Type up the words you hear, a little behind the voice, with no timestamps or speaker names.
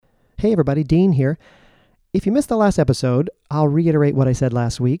Hey everybody, Dean here. If you missed the last episode, I'll reiterate what I said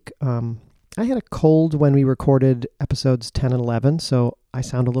last week. I had a cold when we recorded episodes 10 and 11, so I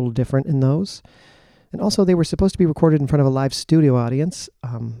sound a little different in those. And also, they were supposed to be recorded in front of a live studio audience.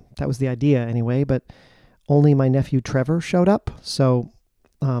 That was the idea anyway, but only my nephew Trevor showed up. So,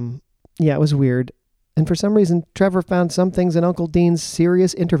 it was weird. And for some reason, Trevor found some things in Uncle Dean's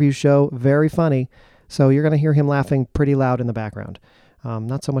serious interview show very funny. So you're going to hear him laughing pretty loud in the background.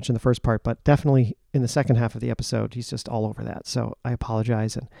 Not so much in the first part, but definitely in the second half of the episode. He's just all over that. So I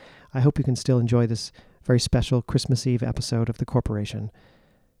apologize, and I hope you can still enjoy this very special Christmas Eve episode of The Corporation.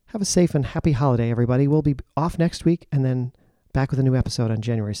 Have a safe and happy holiday, everybody. We'll be off next week and then back with a new episode on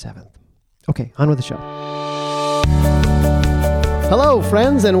January 7th. Okay, on with the show. Hello,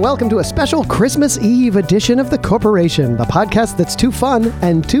 friends, and welcome to a special Christmas Eve edition of The Corporation, the podcast that's too fun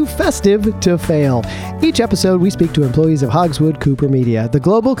and too festive to fail. Each episode, we speak to employees of Hogswood Cooper Media, the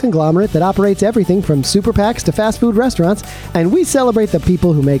global conglomerate that operates everything from super PACs to fast food restaurants, and we celebrate the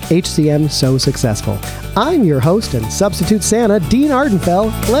people who make HCM so successful. I'm your host and substitute Santa, Dean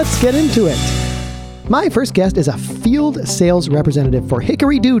Ardenfell. Let's get into it. My first guest is a field sales representative for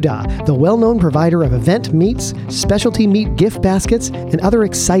Hickory Doodah, the well-known provider of event meats, specialty meat gift baskets, and other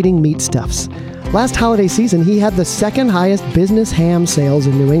exciting meat stuffs. Last holiday season, he had the second highest business ham sales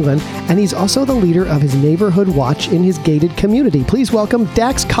in New England, and he's also the leader of his neighborhood watch in his gated community. Please welcome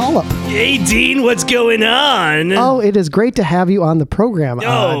Dax Collop. Hey, Dean, what's going on? Oh, it is great to have you on the program, Dax.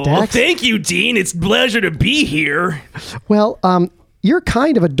 Well, thank you, Dean. It's a pleasure to be here. Well, you're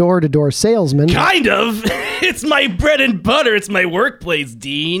kind of a door-to-door salesman. Kind of. It's my bread and butter. It's my workplace,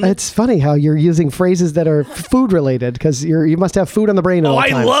 Dean. It's funny how you're using phrases that are food-related, because you must have food on the brain all the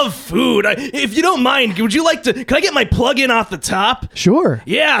time. I love food. If you don't mind, would you like to... Can I get my plug-in off the top? Sure.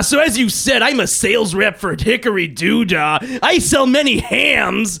 Yeah, so as you said, I'm a sales rep for Hickory Doodah. I sell many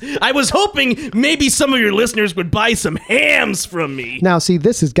hams. I was hoping maybe some of your listeners would buy some hams from me. Now, see,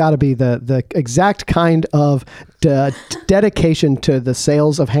 this has got to be the exact kind of dedication to the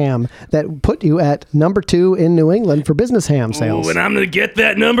sales of ham that put you at number 2 in New England for business ham sales. Oh, and I'm going to get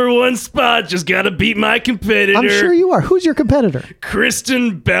that number 1 spot. Just got to beat my competitor. I'm sure you are. Who's your competitor?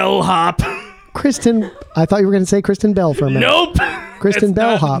 Kristen Bellhop. Kristen, I thought you were going to say Kristen Bell for a minute. Nope. Kristen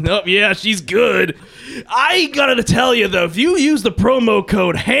Bellhop. Nope, yeah, she's good. I gotta tell you though, if you use the promo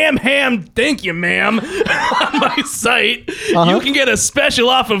code ham, thank you ma'am, on my site, you can get a special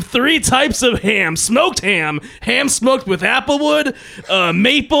off of 3 types of ham. Smoked ham smoked with applewood,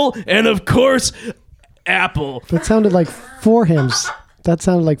 maple, and of course, apple. That sounded like 4 hams.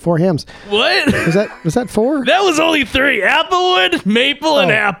 What? Was that 4? That was only 3. Applewood, maple,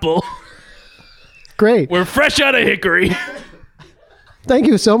 and apple. Great. We're fresh out of Hickory. Thank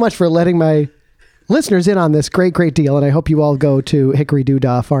you so much for letting my listeners in on this great deal, and I hope you all go to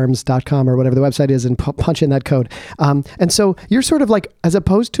hickorydoodahfarms.com or whatever the website is and punch in that code. And so you're sort of like, as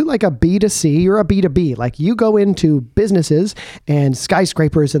opposed to like a B2C, you're a B2B. Like you go into businesses and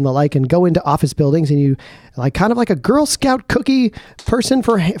skyscrapers and the like, and go into office buildings, and you like kind of like a Girl Scout cookie person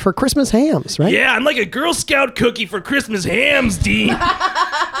for Christmas hams, right? Yeah, I'm like a Girl Scout cookie for Christmas hams, Dean.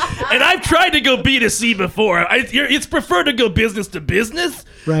 And I've tried to go B2C before. It's preferred to go business to business.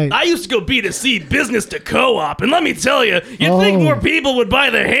 Right. I used to go B2C, business to co-op. And let me tell you, you'd think more people would buy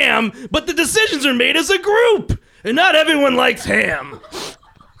the ham, but the decisions are made as a group. And not everyone likes ham.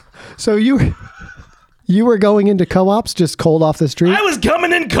 So you were going into co-ops just cold off the street? I was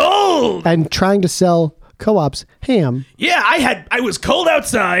coming in cold. And trying to sell co-ops ham. Yeah, I was cold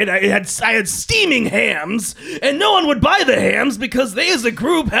outside. I had steaming hams, and no one would buy the hams because they, as a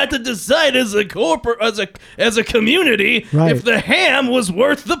group, had to decide as a community, right, if the ham was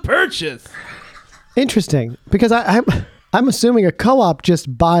worth the purchase. Interesting, because I'm assuming a co-op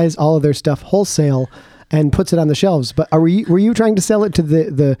just buys all of their stuff wholesale and puts it on the shelves. But were you trying to sell it to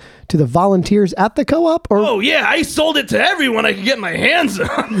the volunteers at the co-op? Or? Oh yeah, I sold it to everyone I could get my hands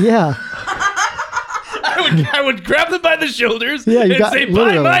on. Yeah. I would grab them by the shoulders and say,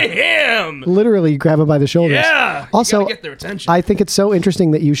 buy my ham. Literally grab them by the shoulders. Yeah. Also, you gotta get their attention. I think it's so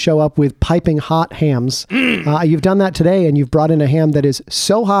interesting that you show up with piping hot hams. You've done that today, and you've brought in a ham that is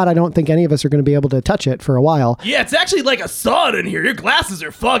so hot I don't think any of us are going to be able to touch it for a while. Yeah, it's actually like a sawn in here. Your glasses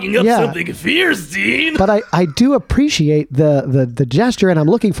are fogging up something fierce, Dean. But I do appreciate the gesture, and I'm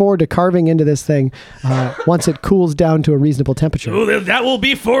looking forward to carving into this thing once it cools down to a reasonable temperature. Oh, that will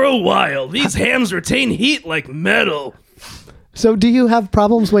be for a while. These hams retain heat like metal. So do you have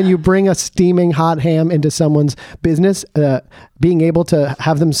problems when you bring a steaming hot ham into someone's business, being able to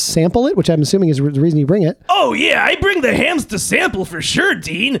have them sample it, which I'm assuming is the reason you bring it? Oh, yeah, I bring the hams to sample for sure,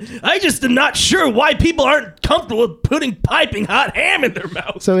 Dean. I just am not sure why people aren't comfortable with putting piping hot ham in their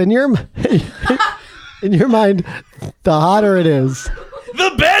mouth. So in your mind, the hotter it is,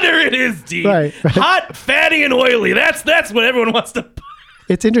 the better it is, Dean. Right. Hot, fatty, and oily. That's what everyone wants to.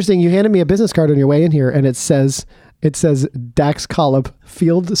 It's interesting. You handed me a business card on your way in here, and it says Dax Collop,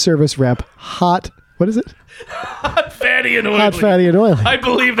 field service rep, hot. What is it? Hot, fatty, and oily. Hot, fatty, and oily. I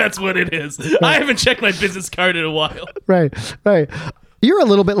believe that's what it is. Right. I haven't checked my business card in a while. Right. You're a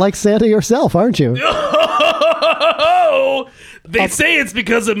little bit like Santa yourself, aren't you? Oh, they say it's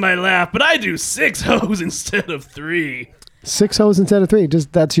because of my laugh, but I do 6 hoes instead of 3. 6 hoes instead of 3.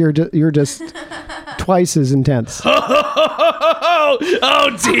 You're just twice as intense. Oh,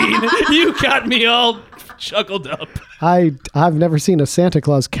 Dean, you got me all chuckled up. I've never seen a Santa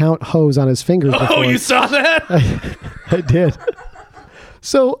Claus count hoes on his fingers before. Oh, you saw that? I did.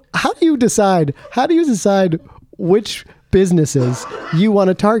 So how do you decide which businesses you want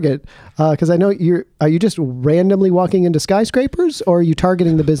to target? Because I know are you just randomly walking into skyscrapers, or are you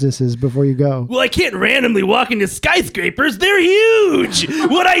targeting the businesses before you go? Well, I can't randomly walk into skyscrapers. They're huge.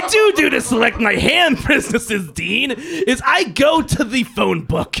 What I do to select my ham businesses, Dean, is I go to the phone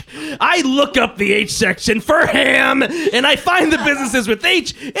book. I look up the H section for ham, and I find the businesses with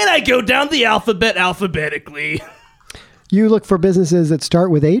H, and I go down the alphabet alphabetically. You look for businesses that start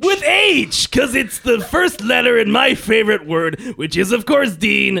with H? With H, because it's the first letter in my favorite word, which is, of course,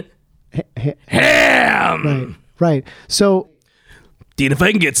 Dean, ham. Right. So, Dean, if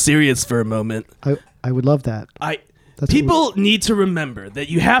I can get serious for a moment. I would love that. People need to remember that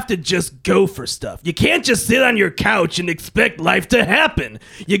you have to just go for stuff. You can't just sit on your couch and expect life to happen.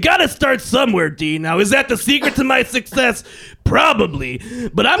 You gotta start somewhere, Dean. Now, is that the secret to my success? Probably.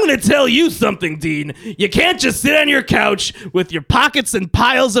 But I'm gonna tell you something, Dean. You can't just sit on your couch with your pockets and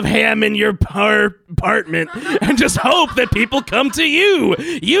piles of ham in your apartment and just hope that people come to you.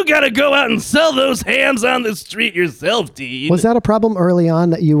 You gotta go out and sell those hams on the street yourself, Dean. Was that a problem early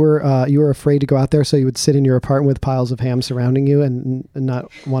on, that you were afraid to go out there, so you would sit in your apartment with piles of ham surrounding you and not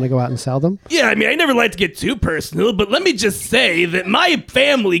want to go out and sell them? Yeah, I mean, I never like to get too personal, but let me just say that my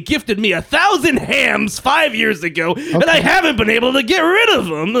family gifted me 1,000 hams 5 years ago, and I haven't been able to get rid of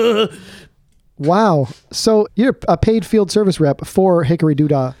them. Wow. So you're a paid field service rep for Hickory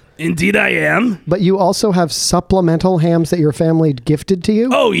Doodah. Indeed I am. But you also have supplemental hams that your family gifted to you?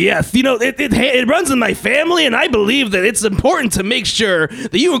 Oh, yes. You know, it runs in my family, and I believe that it's important to make sure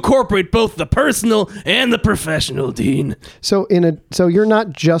that you incorporate both the personal and the professional, Dean. So you're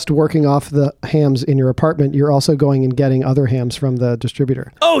not just working off the hams in your apartment, you're also going and getting other hams from the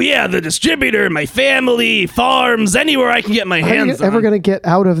distributor. Oh, yeah, the distributor, my family, farms, anywhere I can get my hands on. Are you ever going to get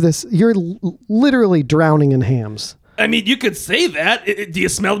out of this? You're literally drowning in hams. I mean, you could say that. Do you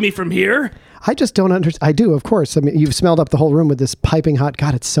smell me from here? I just don't understand. I do, of course. I mean, you've smelled up the whole room with this piping hot.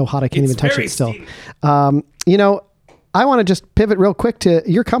 God, it's so hot. I can't even touch it still. I want to just pivot real quick to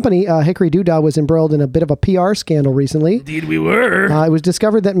your company. Hickory Doodah was embroiled in a bit of a PR scandal recently. Indeed, we were. It was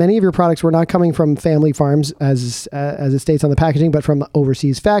discovered that many of your products were not coming from family farms, as it states on the packaging, but from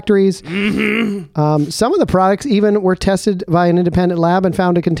overseas factories. Mm-hmm. Some of the products even were tested by an independent lab and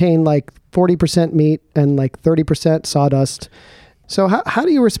found to contain like 40% meat and like 30% sawdust. So how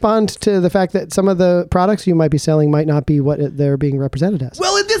do you respond to the fact that some of the products you might be selling might not be what they're being represented as?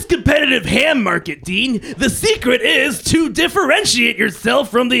 Well, in this competitive ham market, Dean, the secret is to differentiate yourself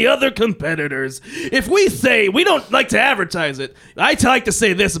from the other competitors. If we say we don't like to advertise it, I like to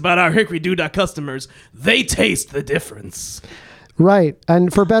say this about our Hickory Doodah customers: they taste the difference. Right.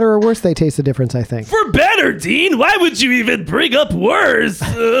 And for better or worse, they taste the difference, I think. For better, Dean? Why would you even bring up worse?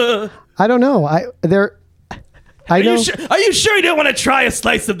 I don't know. Are you sure you don't want to try a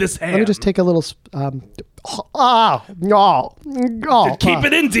slice of this ham? Let me just take a little... Keep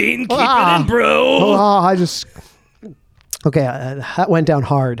it in, Dean. Keep it in, bro. Okay, that went down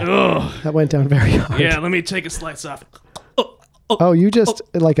hard. Ugh. That went down very hard. Yeah, let me take a slice off.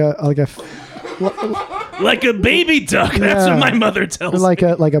 Like a baby duck. That's what my mother tells me. Like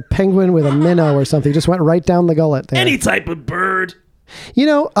a penguin with a minnow or something. Just went right down the gullet there. Any type of bird. You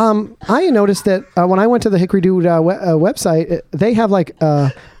know, I noticed that when I went to the Hickory Doodah website, they have like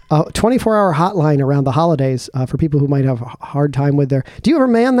a a 24-hour hotline around the holidays for people who might have a hard time with their... Do you ever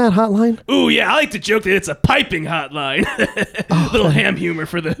man that hotline? Ooh, yeah, I like to joke that it's a piping hotline. Little ham humor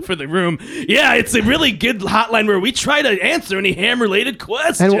for the room. Yeah, it's a really good hotline where we try to answer any ham-related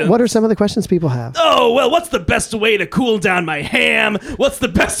questions. And what are some of the questions people have? Oh, well, what's the best way to cool down my ham? What's the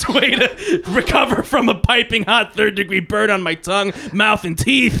best way to recover from a piping hot third-degree burn on my tongue, mouth, and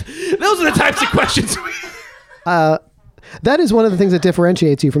teeth? Those are the types of questions That is one of the things that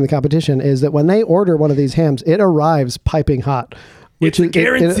differentiates you from the competition is that when they order one of these hams, it arrives piping hot, which It's a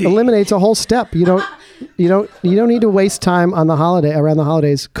guarantee. it eliminates a whole step. You don't need to waste time around the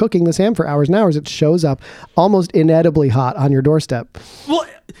holidays cooking this ham for hours and hours. It shows up almost inedibly hot on your doorstep. Well,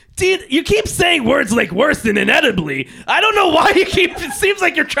 dude, you keep saying words like worse than inedibly. I don't know why it seems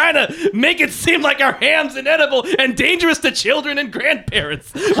like you're trying to make it seem like our ham's inedible and dangerous to children and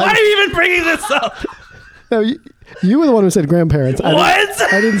grandparents. Why are you even bringing this up? No, you were the one who said grandparents. What?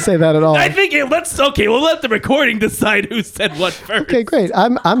 I didn't say that at all. I think we'll let the recording decide who said what first. Okay, great.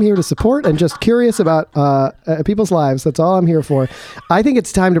 I'm here to support and just curious about people's lives. That's all I'm here for. I think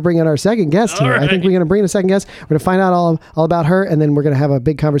it's time to bring in our second guest here. Right. I think we're going to bring in a second guest. We're going to find out all about her, and then we're going to have a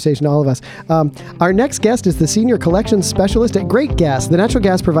big conversation, all of us. Our next guest is the Senior Collections Specialist at Great Gas, the natural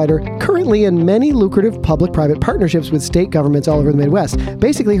gas provider currently in many lucrative public-private partnerships with state governments all over the Midwest.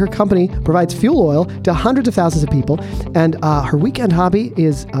 Basically, her company provides fuel oil to hundreds of thousands of people, and her weekend hobby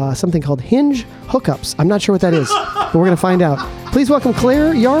is something called Hinge hookups. I'm not sure what that is, but we're going to find out. Please welcome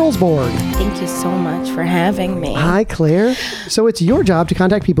Claire Jarlsborg. Thank you so much for having me. Hi, Claire. So it's your job to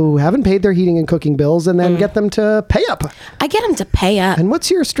contact people who haven't paid their heating and cooking bills and then get them to pay up. I get them to pay up. And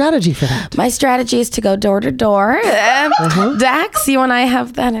what's your strategy for that? My strategy is to go door to door. Dax, you and I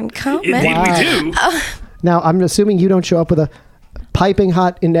have that in common. Indeed, we do. Now, I'm assuming you don't show up with a piping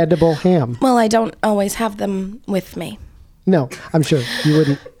hot, inedible ham. Well, I don't always have them with me. No, I'm sure you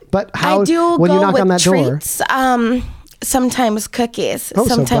wouldn't. But how, I do when go you knock with on that treats, door? Sometimes cookies, Oh,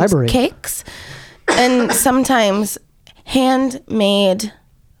 so sometimes bribery. cakes, and sometimes handmade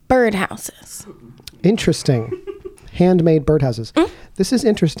birdhouses. Interesting. Handmade birdhouses. This is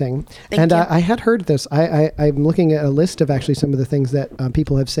interesting. Thank and you. I had heard this. I'm looking at a list of actually some of the things that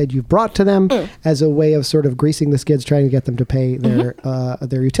people have said you've brought to them as a way of sort of greasing the skids, trying to get them to pay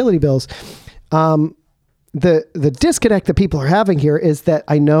their utility bills. The disconnect that people are having here is that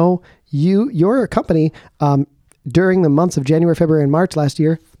I know your company, during the months of January, February, and March last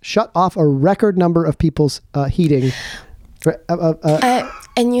year, shut off a record number of people's heating.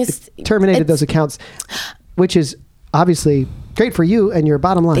 And you Terminated those accounts, which is obviously great for you and your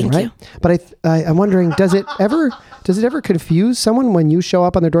bottom line, Thank right? you. But I'm wondering, does it ever confuse someone when you show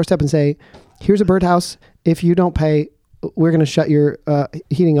up on their doorstep and say, "Here's a birdhouse. If you don't pay, we're going to shut your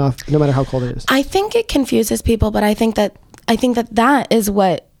heating off, no matter how cold it is"? I think it confuses people, but I think that is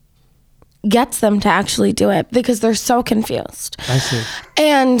what gets them to actually do it, because they're so confused. I see.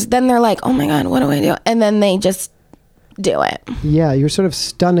 And then they're like, "Oh my God, what do I do?" And then they just do it. Yeah, you're sort of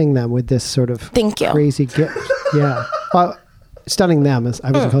stunning them with this sort of Thank you. crazy gift. Yeah. Well, stunning them is,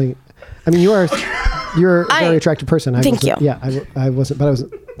 I wasn't calling you. I mean, you're a very attractive person. Thank wasn't- you. Yeah, I wasn't, but I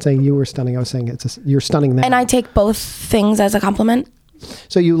wasn't saying you were stunning. I was saying you're stunning them. And I take both things as a compliment.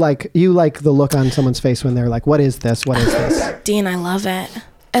 So you like the look on someone's face when they're like, "What is this? What is this?" Dean, I love it.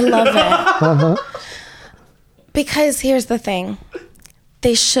 I love it. Because here's the thing.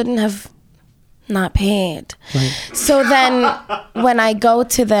 They shouldn't have not paid. Right. So then when I go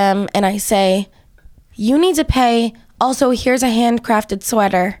to them and I say, "You need to pay. Also, here's a handcrafted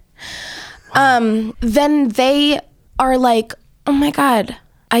sweater." Then they are like, "Oh my God,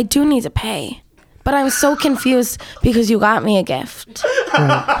 I do need to pay. But I'm so confused because you got me a gift."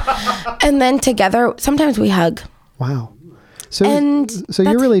 Right. And then together, sometimes we hug. Wow. So And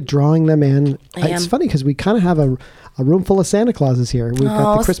you're really drawing them in. I It's am. funny because we kind of have a room full of Santa Clauses here. We've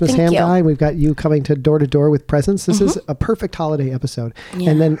got the Oh, Christmas thank ham you. guy. We've got you coming to door with presents. This is a perfect holiday episode.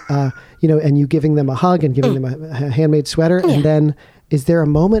 Yeah. And then, and you giving them a hug and giving them a handmade sweater. Yeah. And then is there a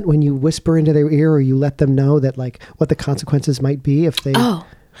moment when you whisper into their ear or you let them know that like what the consequences might be if they...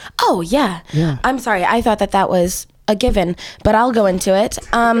 Oh, yeah. Yeah. I'm sorry. I thought that was a given, but I'll go into it.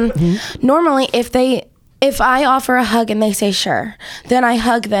 Normally, if I offer a hug and they say sure, then I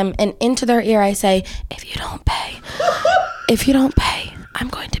hug them and into their ear I say, if you don't pay, I'm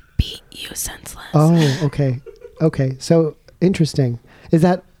going to beat you senseless. Oh, okay. Okay. So interesting. Is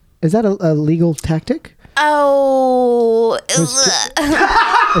that a legal tactic? Oh.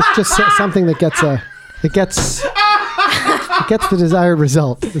 It's just something that gets the desired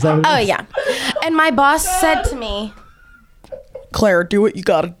result. Is that what it Oh, is? yeah. And my boss said to me, "Claire, do what you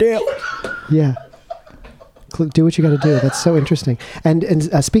gotta do." Yeah. Do what you got to do. That's so interesting.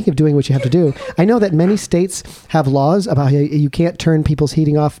 And speaking of doing what you have to do, I know that many states have laws about how you can't turn people's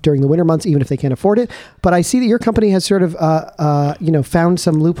heating off during the winter months, even if they can't afford it. But I see that your company has sort of, found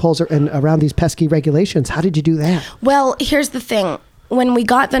some loopholes around these pesky regulations. How did you do that? Well, here's the thing. When we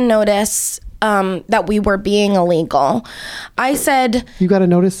got the notice that we were being illegal, I said... You got a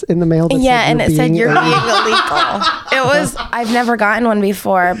notice in the mail that said you're being illegal. It was... I've never gotten one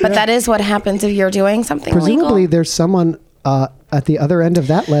before, but that is what happens if you're doing something illegal. Presumably there's someone at the other end of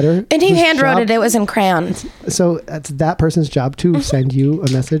that letter. And he handwrote it. It was in crayon. So it's that person's job to send you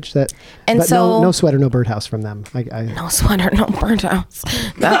a message that... And but so... No sweater, no birdhouse from them. No sweater, no birdhouse.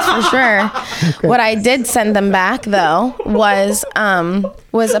 That's for sure. Okay. What I did send them back, though, was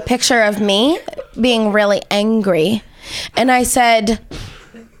a picture of me being really angry. And I said,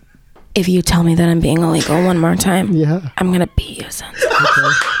 if you tell me that I'm being illegal one more time, I'm going to beat you senseless.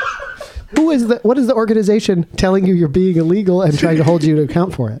 Okay. What is the organization telling you you're being illegal and trying to hold you to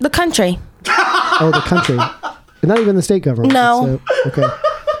account for it? The country. Oh, the country. Not even the state government. No. Okay.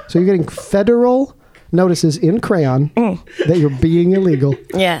 So you're getting federal notices in crayon that you're being illegal.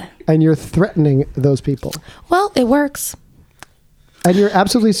 Yeah. And you're threatening those people. Well, it works. And you're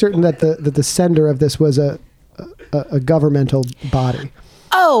absolutely certain that the sender of this was a governmental body.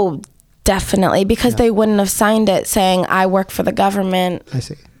 Oh, definitely. Because they wouldn't have signed it saying, I work for the government. I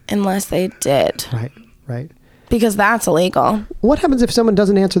see. Unless they did. Right. Because that's illegal. What happens if someone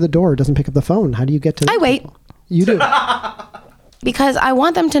doesn't answer the door or doesn't pick up the phone? How do you get to... I wait. You do? Because I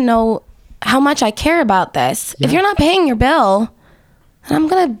want them to know how much I care about this. Yeah. If you're not paying your bill, then I'm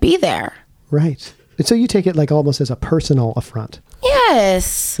going to be there. Right. And so you take it like almost as a personal affront.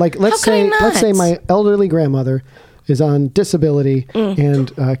 Yes. Like let's say my elderly grandmother is on disability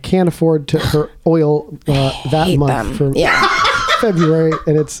and can't afford her oil that month for February,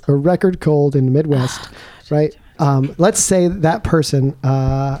 and it's a record cold in the Midwest, right? Let's say that person,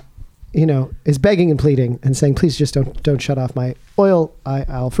 is begging and pleading and saying, "Please, just don't shut off my oil.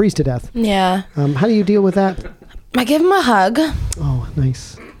 I'll freeze to death." Yeah. How do you deal with that? I give them a hug. Oh,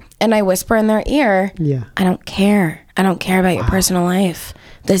 nice. And I whisper in their ear. Yeah. I don't care. I don't care about your personal life.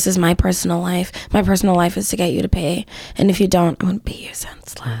 This is my personal life. My personal life is to get you to pay. And if you don't, I'm going to beat you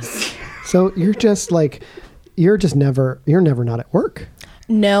senseless. So you're just like, you're never not at work.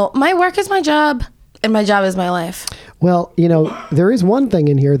 No, my work is my job. And my job is my life. Well, there is one thing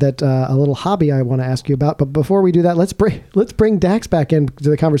in here that a little hobby I want to ask you about. But before we do that, let's bring Dax back into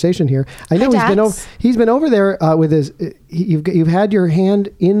the conversation here. I know he's been over there with his. You've had your hand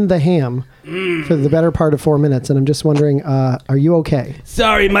in the ham for the better part of 4 minutes, and I'm just wondering, are you okay?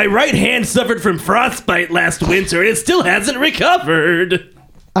 Sorry, my right hand suffered from frostbite last winter, and it still hasn't recovered.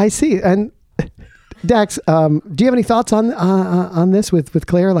 I see. And Dax, do you have any thoughts on this with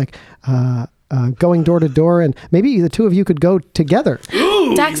Claire? Like. Going door to door, and maybe the two of you could go together.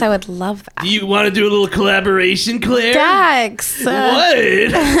 Ooh. Dax, I would love that. Do you want to do a little collaboration, Claire? Dax.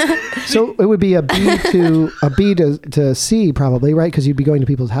 What? So it would be a B to C probably, right? Because you'd be going to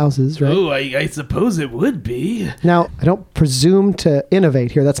people's houses, right? Oh, I suppose it would be. Now, I don't presume to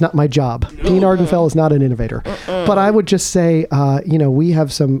innovate here. That's not my job. No. Dean Ardenfell is not an innovator. But I would just say, we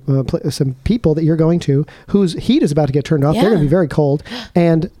have some people that you're going to whose heat is about to get turned off. Yeah. They're going to be very cold.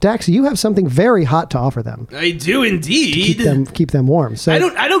 And Dax, you have something very hot to offer them. I do indeed. To keep them warm. So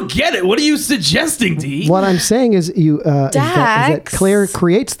I don't get it. What are you suggesting, Dee? What I'm saying is is that Claire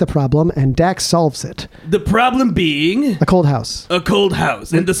creates the problem and Dax solves it. The problem being a cold house. A cold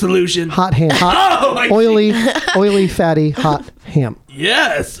house, and the solution hot ham. Oily, fatty, hot ham.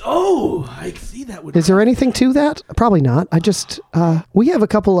 Yes. Oh, I see that would. Is there anything to that? Probably not. I just we have a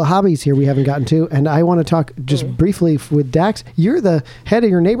couple of hobbies here we haven't gotten to, and I want to talk just briefly with Dax. You're the head of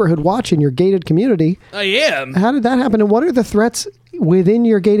your neighborhood watch in your gated community. I am. How did that happen, and what are the threats within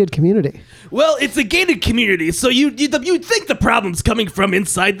your gated community? Well, it's a gated community, so you'd think the problem's coming from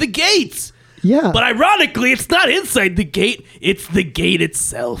inside the gates. Yeah. But ironically, it's not inside the gate; it's the gate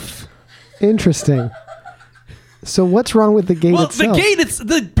itself. Interesting. So what's wrong with the gate itself?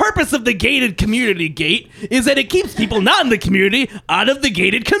 The purpose of the gated community gate is that it keeps people not in the community out of the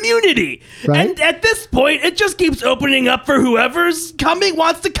gated community. Right. And at this point, it just keeps opening up for whoever's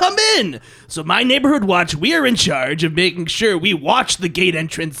wants to come in. So my neighborhood watch, we are in charge of making sure we watch the gate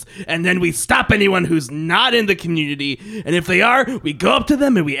entrance, and then we stop anyone who's not in the community. And if they are, we go up to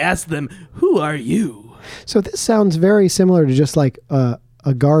them and we ask them, "Who are you?" So this sounds very similar to just like a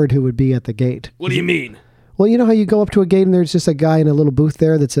guard who would be at the gate. What do you mean? Well, you know how you go up to a gate and there's just a guy in a little booth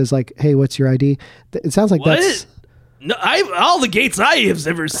there that says like, "Hey, what's your ID?" It sounds like what? That's... No, all the gates I have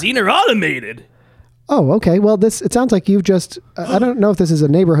ever seen are automated. Oh, okay. Well, it sounds like you've just, I don't know if this is a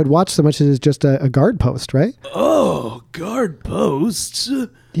neighborhood watch so much as it's just a guard post, right? Oh, guard post?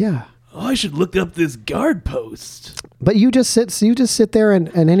 Yeah. Oh, I should look up this guard post. But you just sit there and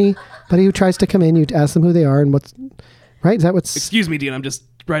anybody who tries to come in, you ask them who they are and what's, right? Is that what's... Excuse me, Dean, I'm just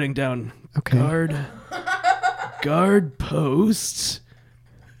writing down. Okay. Guard post.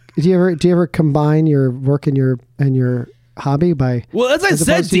 Do you ever combine your work and your hobby by... Well, as I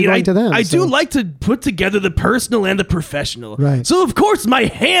said, Dean, I do like to put together the personal and the professional. Right. So, of course, my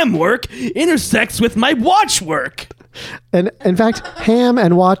ham work intersects with my watch work. And in fact, ham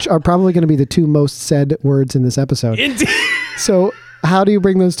and watch are probably going to be the two most said words in this episode. Indeed. So how do you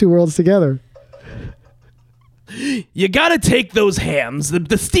bring those two worlds together? You gotta take those hams.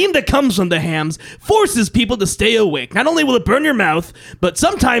 The steam that comes from the hams forces people to stay awake. Not only will it burn your mouth, but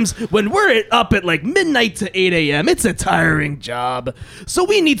sometimes when we're up at like midnight to 8 a.m., it's a tiring job. So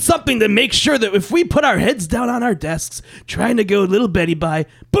we need something to make sure that if we put our heads down on our desks, trying to go little Betty by,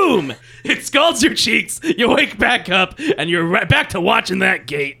 boom! It scalds your cheeks, you wake back up, and you're right back to watching that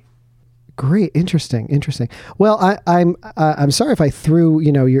gate. Great, interesting. Well, I'm sorry if I threw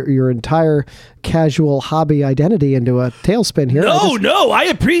your entire casual hobby identity into a tailspin here. No, I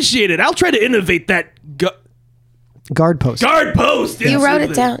appreciate it. I'll try to innovate that guard post. Guard post. You wrote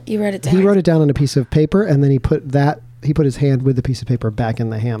it down. He wrote it down on a piece of paper, and then he put his hand with the piece of paper back in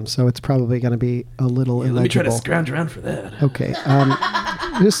the ham. So it's probably going to be a little illegible. Let me try to scrounge around for that. Okay. I'm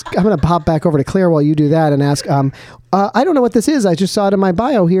going to pop back over to Claire while you do that and ask. I don't know what this is. I just saw it in my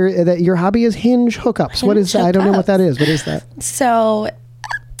bio here that your hobby is hinge hookups. What is that? I don't know what that is. What is that? So,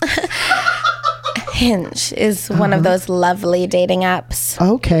 Hinge is one of those lovely dating apps.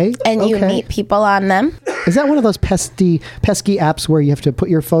 Okay. And you meet people on them. Is that one of those pesky apps where you have to put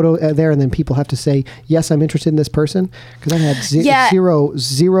your photo there and then people have to say, yes, I'm interested in this person? Because I had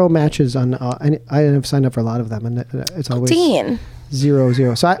zero matches on, and I have signed up for a lot of them, and it's always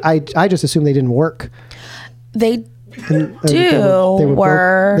zero. So I just assumed they didn't work. They They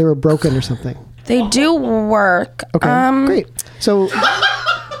were broken or something. They do work. Okay, great. So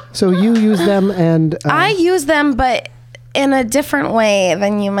you use them and... I use them, but in a different way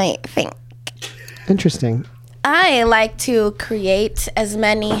than you might think. Interesting. I like to create as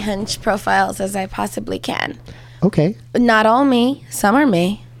many Hinge profiles as I possibly can. Okay. Not all me. Some are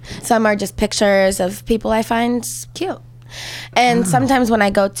me. Some are just pictures of people I find cute. And sometimes when I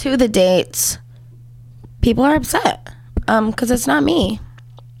go to the dates, people are upset because it's not me.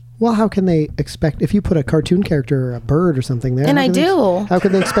 Well, how can they expect, if you put a cartoon character or a bird or something there? And I do. How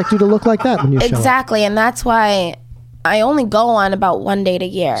can they expect you to look like that when you show up? Exactly, and that's why I only go on about one date a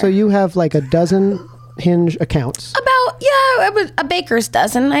year. So you have like a dozen Hinge accounts. A baker's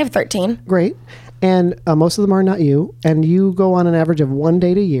dozen. I have 13. Great. And most of them are not you. And you go on an average of one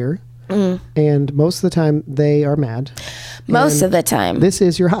date a year. And most of the time they are mad. Most of the time. This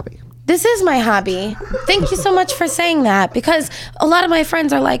is your hobby. This is my hobby. Thank you so much for saying that, because a lot of my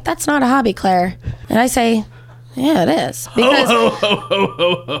friends are like, that's not a hobby, Claire. And I say, yeah, it is. Because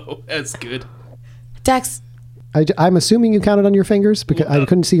ho. That's good. Dax, I'm assuming you counted on your fingers because I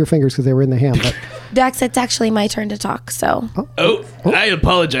couldn't see your fingers because they were in the ham. But Dax, it's actually my turn to talk, so. I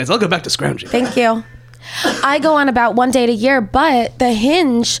apologize. I'll go back to scrounging. Thank you. I go on about one date a year, but the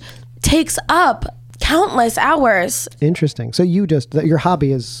Hinge takes up countless hours. Interesting. So your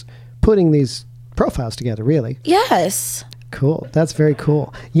hobby is putting these profiles together, really? Yes. Cool. That's very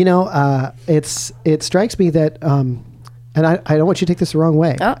cool. It strikes me that, and I don't want you to take this the wrong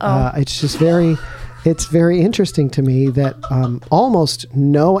way. It's very interesting to me that almost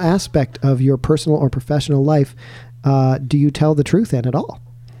no aspect of your personal or professional life do you tell the truth in at all,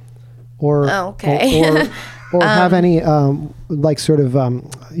 or have any sort of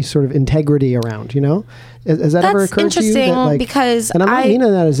integrity around. Has that ever occurred to you? That's interesting because and I'm not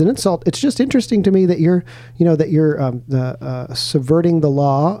meaning that as an insult. It's just interesting to me that you're subverting the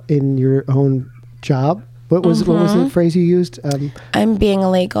law in your own job. What was the phrase you used? I'm being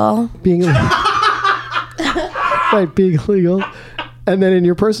illegal. Right, being illegal. And then in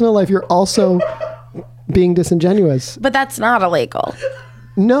your personal life, you're also being disingenuous. But that's not illegal.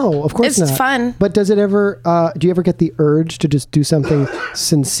 No, of course not. It's fun. But does it ever, do you ever get the urge to just do something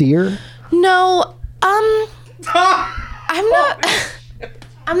sincere? No, I'm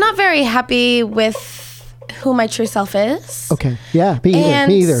not very happy with who my true self is. Okay. Yeah,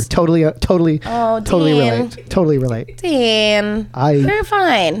 me either. Totally relate. Dean, you're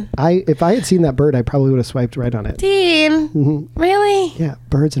fine. If I had seen that bird, I probably would have swiped right on it. Dean, really? Yeah,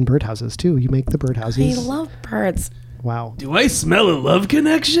 birds and birdhouses too. You make the birdhouses. I love birds. Wow. Do I smell a love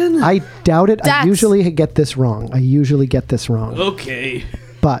connection? I doubt it. Dax. I usually get this wrong. Okay.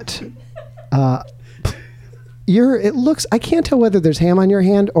 But It looks, I can't tell whether there's ham on your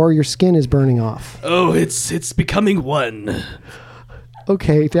hand or your skin is burning off. Oh, it's becoming one.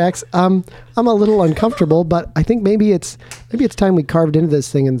 Okay, Dax. I'm a little uncomfortable, but I think maybe it's time we carved into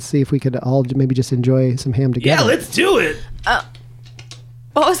this thing and see if we could all maybe just enjoy some ham together. Yeah, let's do it.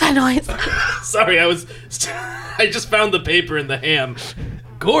 What was that noise? Sorry, I just found the paper in the ham.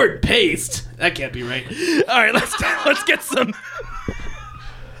 Gourd paste. That can't be right. All right, let's get some.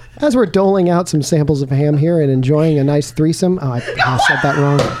 As we're doling out some samples of ham here and enjoying a nice threesome. Oh, I said that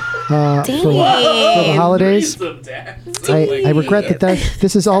wrong. For the holidays. I regret that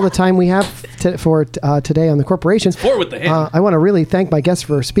this is all the time we have for today on The Corporation. Pour with the ham. I want to really thank my guests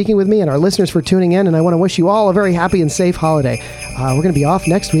for speaking with me and our listeners for tuning in, and I want to wish you all a very happy and safe holiday. We're going to be off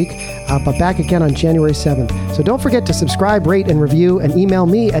next week, but back again on January 7th. So don't forget to subscribe, rate, and review, and email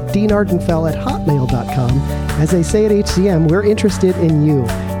me at deanardenfell@hotmail.com. As they say at HCM, we're interested in you.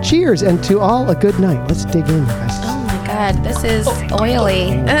 Cheers, and to all a good night. Let's dig in, guys. Oh my God, this is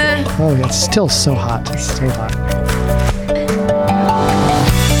oily. Oh, yeah, it's still so hot. It's so hot.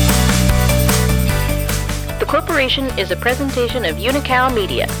 The Corporation is a presentation of Unical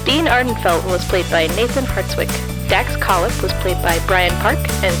Media. Dean Ardenfelt was played by Nathan Hartswick. Dax Collip was played by Brian Park,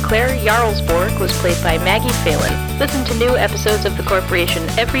 and Claire Jarlsborg was played by Maggie Phelan. Listen to new episodes of The Corporation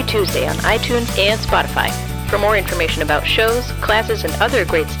every Tuesday on iTunes and Spotify. For more information about shows, classes, and other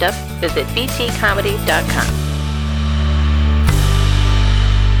great stuff, visit vtcomedy.com.